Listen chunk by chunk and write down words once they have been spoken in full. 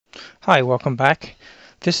Hi, welcome back.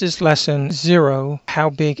 This is lesson 0, how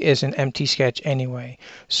big is an empty sketch anyway?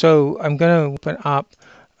 So I'm going to open up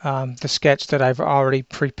the sketch that I've already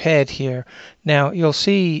prepared here. Now you'll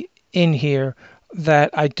see in here that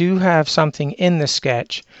I do have something in the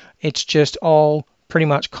sketch. It's just all pretty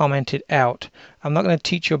much commented out. I'm not going to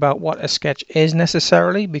teach you about what a sketch is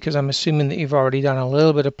necessarily because I'm assuming that you've already done a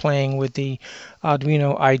little bit of playing with the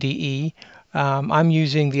Arduino IDE. I'm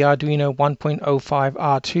using the Arduino 1.05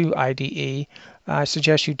 R2 IDE. I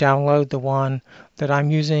suggest you download the one that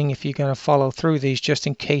I'm using if you're going to follow through these, just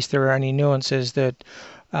in case there are any nuances that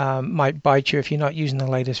might bite you if you're not using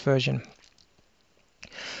the latest version.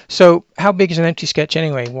 So how big is an empty sketch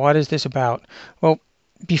anyway? What is this about? Well,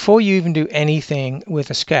 before you even do anything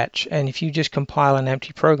with a sketch, and if you just compile an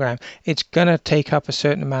empty program, it's going to take up a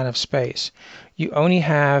certain amount of space. You only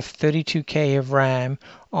have 32K of RAM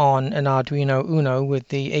on an Arduino Uno with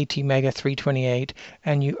the ATmega 328,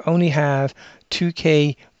 and you only have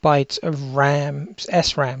 2K bytes of RAM,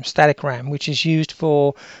 SRAM, static RAM, which is used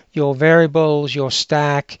for your variables, your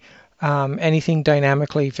stack, anything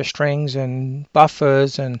dynamically for strings and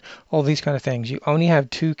buffers and all these kind of things. You only have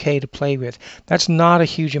 2K to play with. That's not a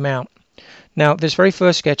huge amount. Now, this very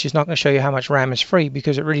first sketch is not going to show you how much RAM is free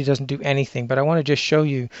because it really doesn't do anything, but I want to just show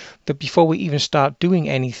you that before we even start doing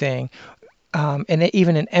anything, and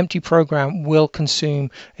even an empty program will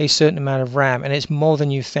consume a certain amount of RAM, and it's more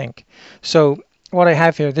than you think. So what I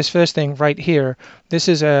have here, this first thing right here, this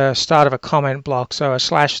is a start of a comment block, so a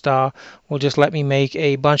 /* will just let me make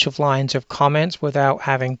a bunch of lines of comments without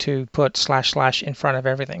having to put // in front of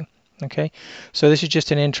everything. Okay, so this is just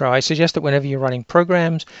an intro. I suggest that whenever you're running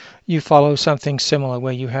programs, you follow something similar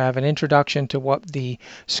where you have an introduction to what the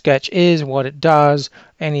sketch is, what it does,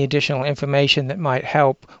 any additional information that might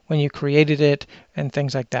help when you created it, and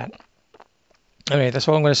things like that. Okay, that's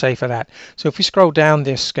all I'm going to say for that. So if we scroll down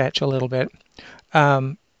this sketch a little bit,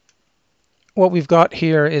 what we've got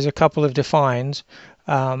here is a couple of defines.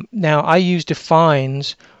 Now I use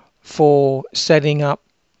defines for setting up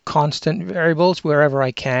constant variables wherever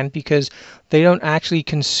I can because they don't actually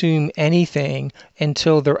consume anything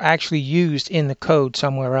until they're actually used in the code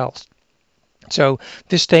somewhere else. So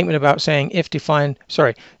this statement about saying if define,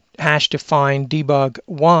 hash define debug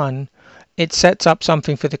 1, it sets up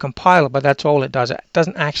something for the compiler, but that's all it does. It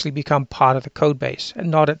doesn't actually become part of the code base, and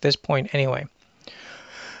not at this point anyway.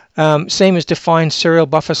 Same as define serial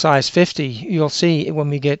buffer size 50. You'll see when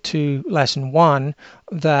we get to lesson 1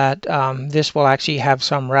 that this will actually have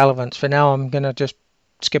some relevance. For now, I'm going to just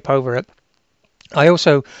skip over it. I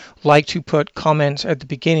also like to put comments at the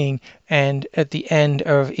beginning and at the end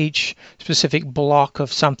of each specific block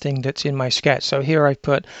of something that's in my sketch. So here I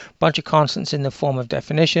put a bunch of constants in the form of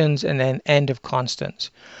definitions and then end of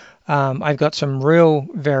constants. I've got some real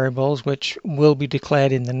variables which will be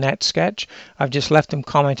declared in the net sketch. I've just left them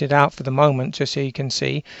commented out for the moment just so you can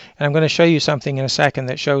see. And I'm going to show you something in a second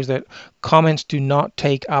that shows that comments do not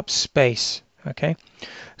take up space. Okay,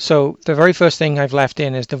 so the very first thing I've left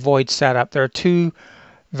in is the void setup. There are two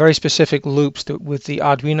very specific loops that with the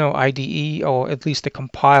Arduino IDE, or at least the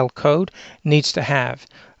compiled code, needs to have.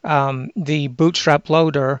 The bootstrap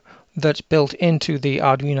loader that's built into the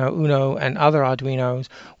Arduino Uno and other Arduinos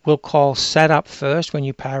will call setup first when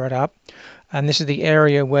you power it up, and this is the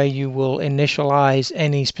area where you will initialize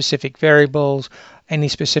any specific variables, any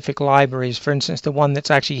specific libraries. For instance, the one that's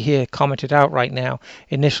actually here commented out right now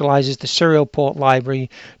initializes the serial port library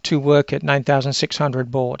to work at 9600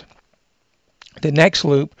 baud. The next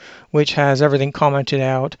loop, which has everything commented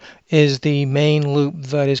out, is the main loop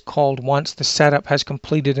that is called once the setup has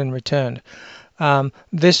completed and returned.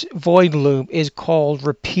 This void loop is called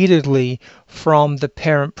repeatedly from the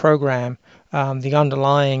parent program, the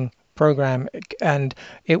underlying program, and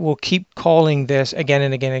it will keep calling this again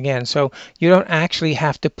and again and again. So you don't actually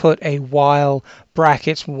have to put a while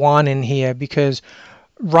brackets 1 in here because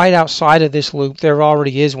right outside of this loop there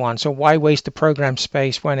already is one. So why waste the program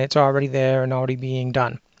space when it's already there and already being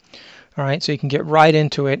done? All right, so you can get right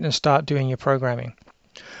into it and start doing your programming.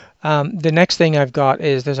 The next thing I've got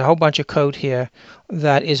is there's a whole bunch of code here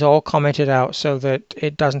that is all commented out so that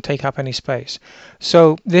it doesn't take up any space.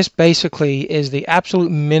 So this basically is the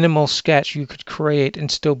absolute minimal sketch you could create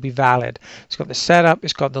and still be valid. It's got the setup,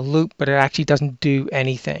 it's got the loop, but it actually doesn't do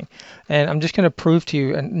anything. And I'm just going to prove to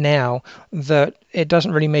you now that it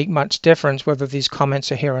doesn't really make much difference whether these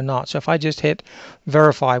comments are here or not. So if I just hit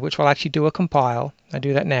verify, which will actually do a compile, I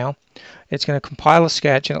do that now, it's going to compile a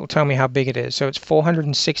sketch and it will tell me how big it is. So it's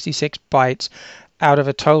 466 bytes out of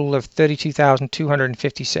a total of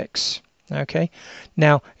 32,256. Okay.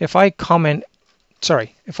 Now, if I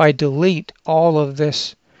delete all of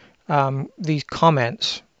this, these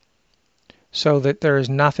comments, so that there is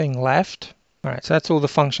nothing left. Alright, so that's all the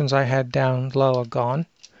functions I had down low are gone.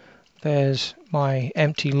 There's my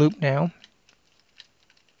empty loop now.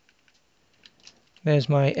 There's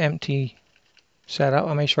my empty setup.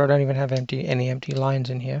 I'll make sure I don't even have any empty lines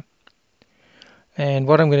in here. And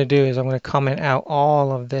what I'm going to do is I'm going to comment out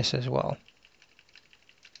all of this as well.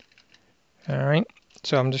 Alright,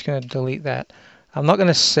 so I'm just going to delete that. I'm not going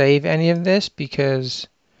to save any of this because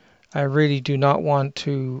I really do not want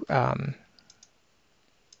to...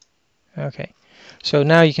 Okay, so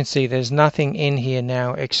now you can see there's nothing in here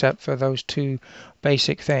now except for those two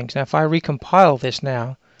basic things. Now if I recompile this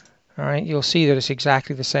now, alright, you'll see that it's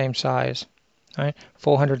exactly the same size. Right,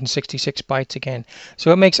 466 bytes again.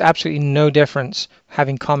 So it makes absolutely no difference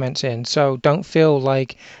having comments in. So don't feel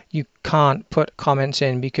like you can't put comments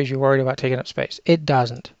in because you're worried about taking up space. It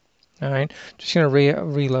doesn't. All right, just going to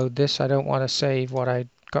reload this. I don't want to save what I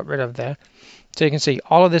got rid of there. So you can see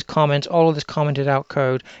all of this comments, all of this commented out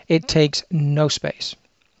code. It takes no space.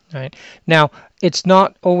 All right. Now it's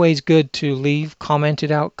not always good to leave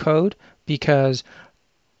commented out code because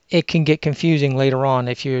it can get confusing later on.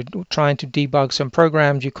 If you're trying to debug some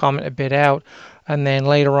programs, you comment a bit out, and then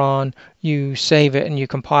later on you save it and you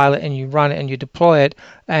compile it and you run it and you deploy it,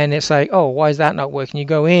 and it's like, oh, why is that not working? You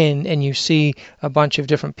go in and you see a bunch of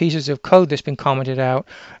different pieces of code that's been commented out.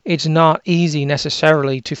 It's not easy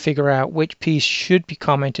necessarily to figure out which piece should be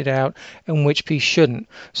commented out and which piece shouldn't.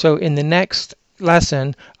 So in the next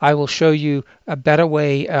lesson, I will show you a better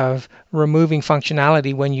way of removing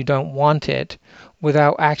functionality when you don't want it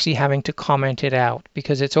without actually having to comment it out,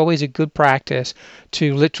 because it's always a good practice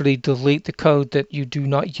to literally delete the code that you do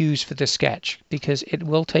not use for the sketch, because it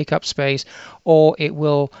will take up space or it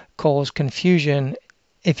will cause confusion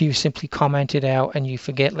if you simply comment it out and you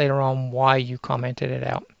forget later on why you commented it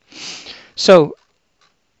out. So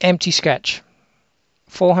empty sketch,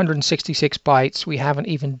 466 bytes, we haven't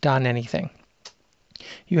even done anything.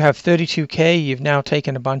 You have 32K, you've now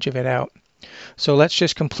taken a bunch of it out. So let's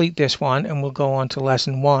just complete this one and we'll go on to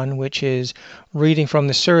lesson 1, which is reading from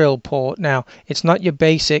the serial port. Now, it's not your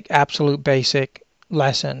basic, absolute basic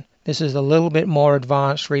lesson. This is a little bit more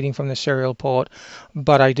advanced reading from the serial port,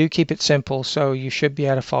 but I do keep it simple, so you should be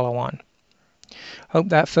able to follow on. Hope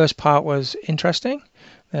that first part was interesting.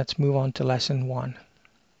 Let's move on to lesson 1.